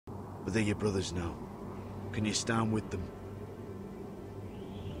But they're your brothers now. Can you stand with them?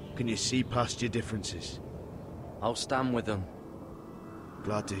 Can you see past your differences? I'll stand with them.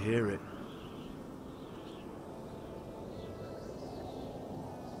 Glad to hear it.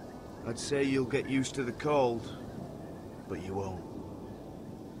 I'd say you'll get used to the cold, but you won't.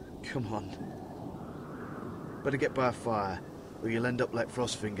 Come on. Better get by a fire, or you'll end up like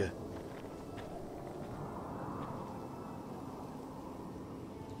Frostfinger.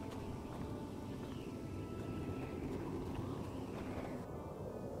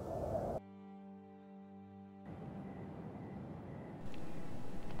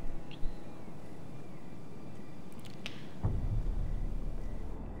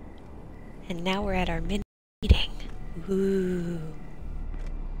 And now we're at our mini meeting. Ooh.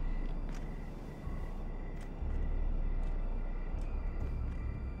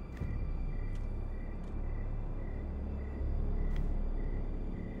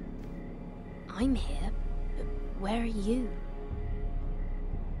 I'm here, but where are you?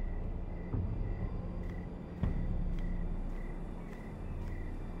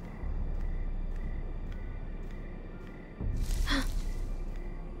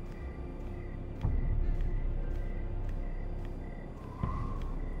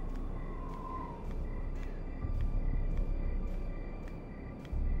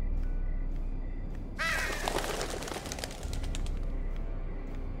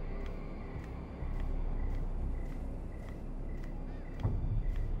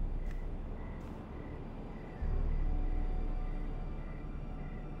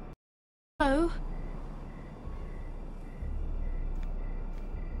 Oh.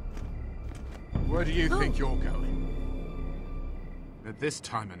 Where do you think you're going? At this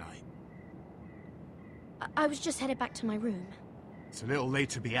time of night? I was just headed back to my room. It's a little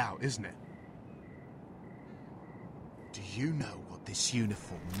late to be out, isn't it? Do you know what this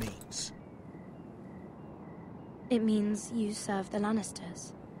uniform means? It means you serve the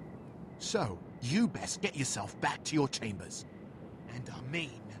Lannisters. So, you best get yourself back to your chambers. And I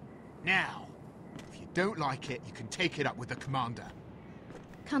mean, now. If you don't like it, you can take it up with the commander.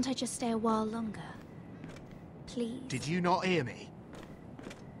 Can't I just stay a while longer? Please? Did you not hear me?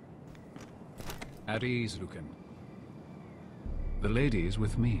 At ease, Lucan. The lady is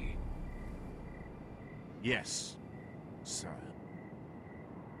with me. Yes, sir.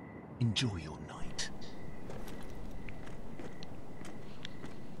 Enjoy your night.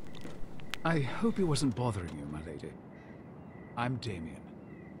 I hope he wasn't bothering you, my lady. I'm Damien.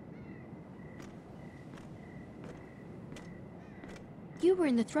 You were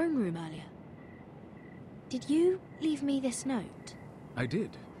in the throne room earlier. Did you leave me this note? I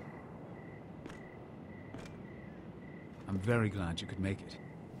did. I'm very glad you could make it.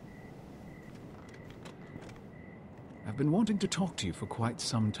 I've been wanting to talk to you for quite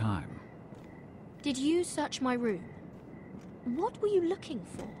some time. Did you search my room? What were you looking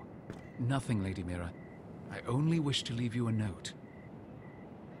for? Nothing, Lady Mira. I only wish to leave you a note.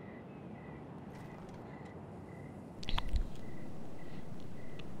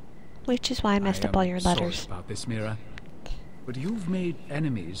 Which is why I messed up all your letters. Sorry about this, Mira. But you've made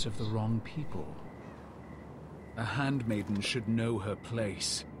enemies of the wrong people. A handmaiden should know her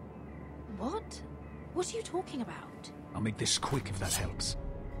place. What? What are you talking about? I'll make this quick if that helps.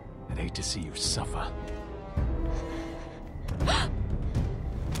 I'd hate to see you suffer.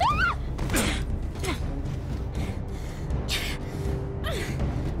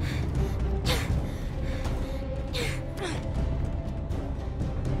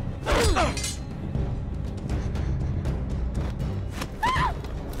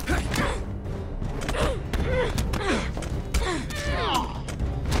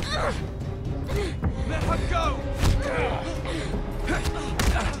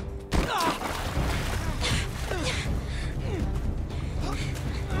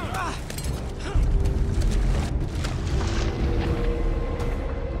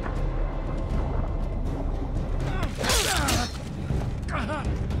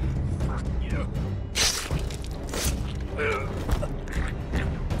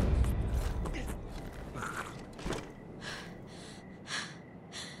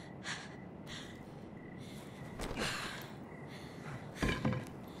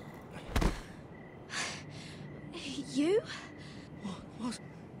 You?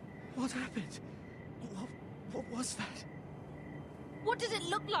 What happened? What was that? What did it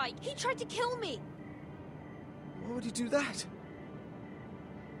look like? He tried to kill me! Why would he do that?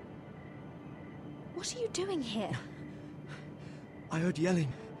 What are you doing here? I heard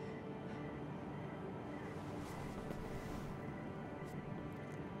yelling.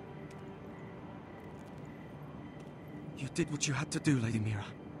 You did what you had to do, Lady Mira.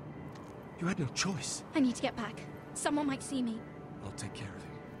 You had no choice. I need to get back. Someone might see me. I'll take care of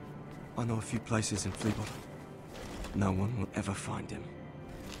him. I know a few places in Fleabot. No one will ever find him.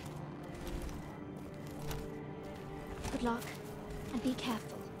 Good luck, and be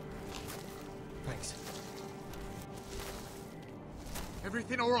careful. Thanks.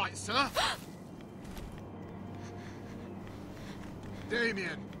 Everything all right, sir?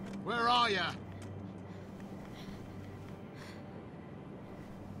 Damien, where are you?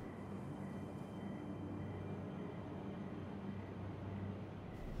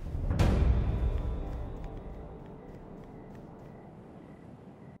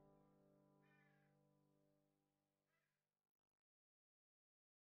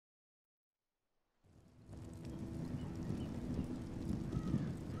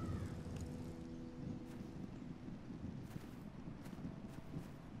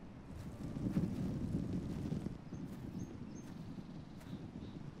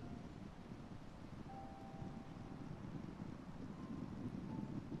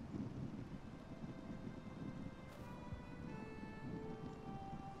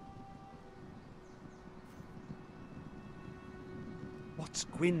 What's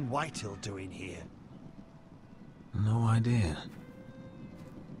Gwyn Whitehill doing here? No idea.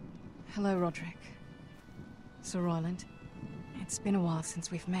 Hello, Roderick. Sir Royland. It's been a while since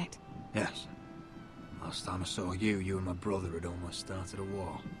we've met. Yes. Last time I saw you, you and my brother had almost started a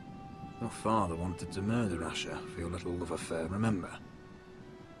war. Your father wanted to murder Asher for your little love affair, remember?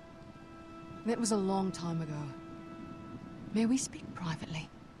 That was a long time ago. May we speak privately?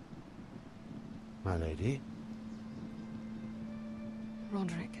 My lady?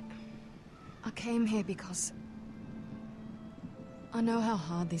 Roderick, I came here because I know how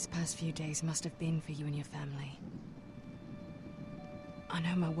hard these past few days must have been for you and your family. I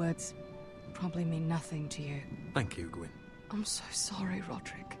know my words probably mean nothing to you. Thank you, Gwyn. I'm so sorry,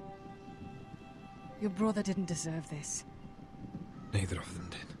 Roderick. Your brother didn't deserve this. Neither of them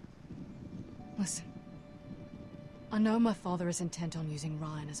did. Listen. I know my father is intent on using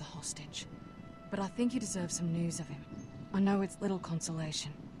Ryan as a hostage, but I think you deserve some news of him. I know it's little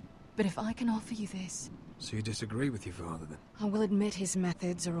consolation, but if I can offer you this... So you disagree with your father, then? I will admit his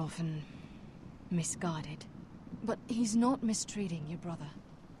methods are often misguided, but he's not mistreating your brother.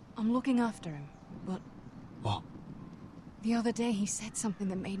 I'm looking after him, but... What? The other day he said something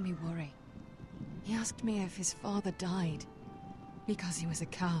that made me worry. He asked me if his father died because he was a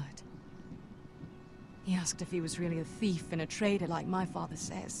coward. He asked if he was really a thief and a traitor like my father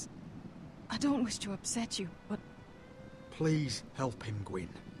says. I don't wish to upset you, but... Please help him, Gwyn.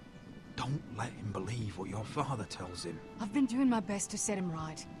 Don't let him believe what your father tells him. I've been doing my best to set him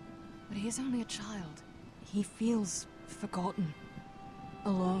right, but he is only a child. He feels forgotten,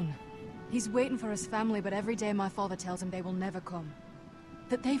 alone. He's waiting for his family, but every day my father tells him they will never come.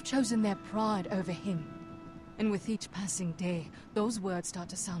 That they've chosen their pride over him. And with each passing day, those words start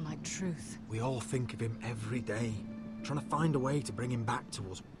to sound like truth. We all think of him every day, trying to find a way to bring him back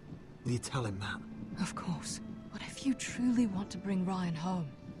to us. Will you tell him that? Of course. But if you truly want to bring Ryan home,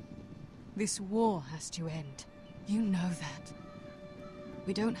 this war has to end. You know that.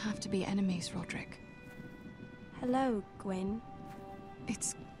 We don't have to be enemies, Roderick. Hello, Gwyn.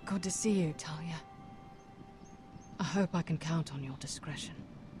 It's good to see you, Talia. I hope I can count on your discretion.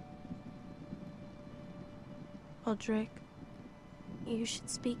 Roderick, you should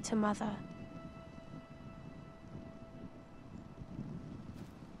speak to Mother.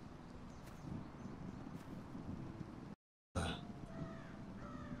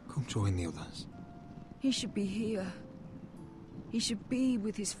 Come join the others. He should be here. He should be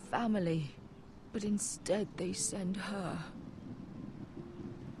with his family. But instead they send her.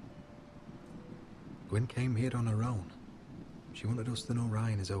 Gwyn came here on her own. She wanted us to know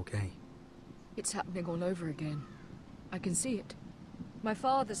Ryan is okay. It's happening all over again. I can see it. My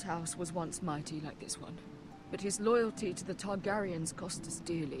father's house was once mighty like this one, but his loyalty to the Targaryens cost us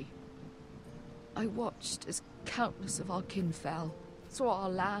dearly. I watched as countless of our kin fell, saw our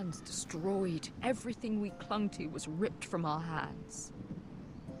lands destroyed, everything we clung to was ripped from our hands.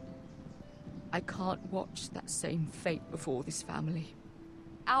 I can't watch that same fate before this family.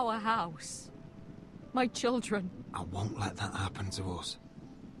 Our house. My children. I won't let that happen to us.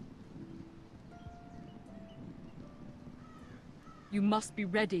 You must be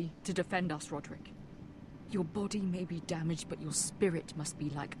ready to defend us, Roderick. Your body may be damaged, but your spirit must be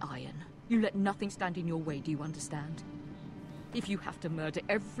like iron. You let nothing stand in your way, do you understand? If you have to murder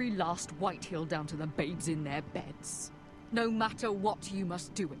every last Whitehill down to the babes in their beds, no matter what, you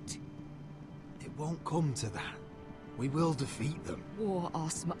must do it. It won't come to that. We will defeat them. War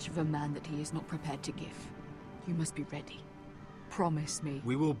asks much of a man that he is not prepared to give. You must be ready. Promise me.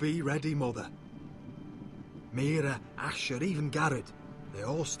 We will be ready, Mother. Mira, Asher, even Garrett. They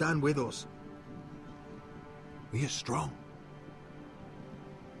all stand with us. We are strong.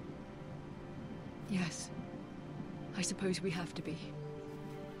 Yes. I suppose we have to be.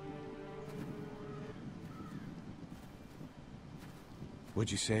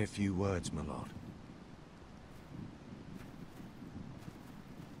 Would you say a few words, my lord?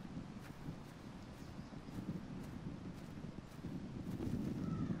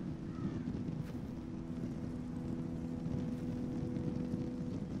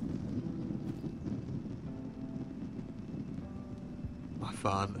 My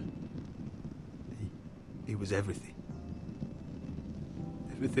father. He was everything.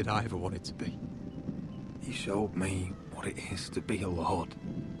 Everything I ever wanted to be. He showed me what it is to be a lord.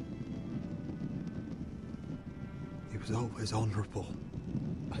 He was always honourable.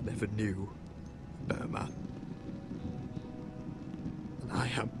 I never knew a better man. And I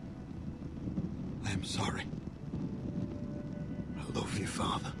am sorry. I love you,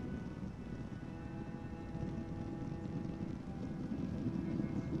 Father.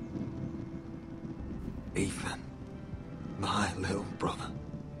 Ethan, my little brother.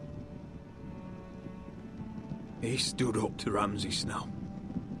 He stood up to Ramsay Snow.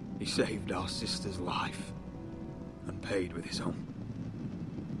 He saved our sister's life and paid with his own.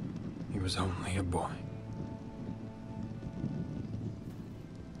 He was only a boy.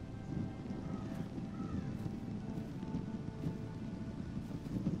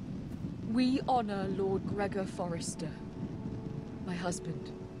 We honor Lord Gregor Forrester, my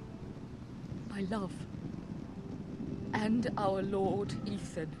husband, my love, and our Lord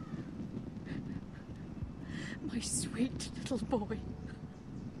Ethan, my sweet little boy.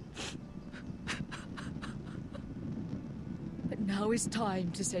 But now is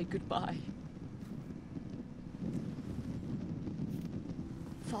time to say goodbye.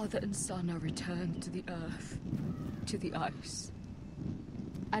 Father and son are returned to the earth, to the ice.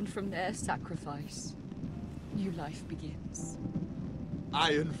 And from their sacrifice, new life begins.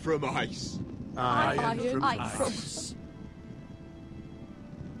 Iron from ice. Iron from ice. ice.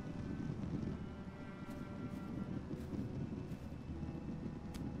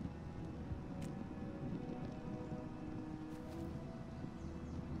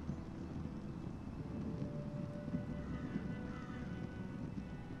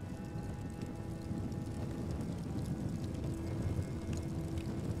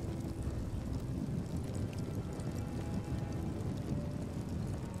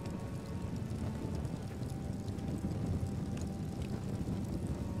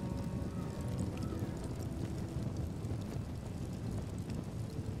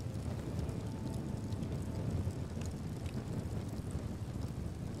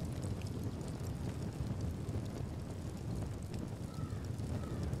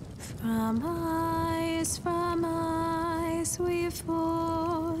 From ice we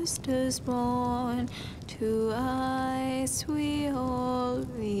foresters born, to ice we all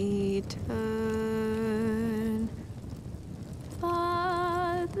return.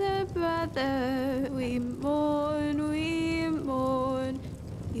 Father, brother, we mourn,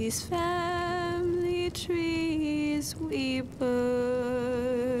 these family trees we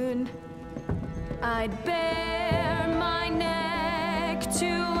burn. I'd bare my neck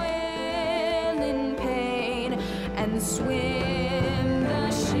to and swim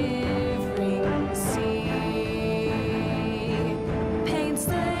the shivering sea. Paint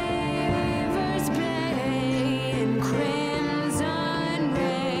Slaver's Bay in crimson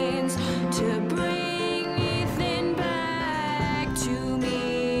rains to bring Ethan back to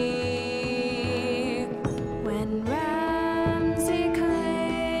me. When Ramsay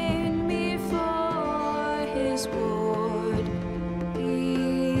claimed me for his ward,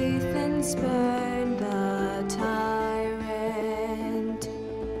 Ethan spurned the tyrant.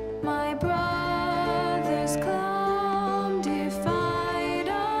 My brothers Clom defied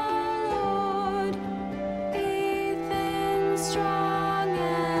our Lord. Ethan strong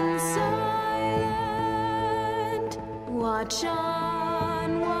and silent. Watch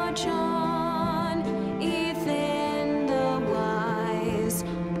on,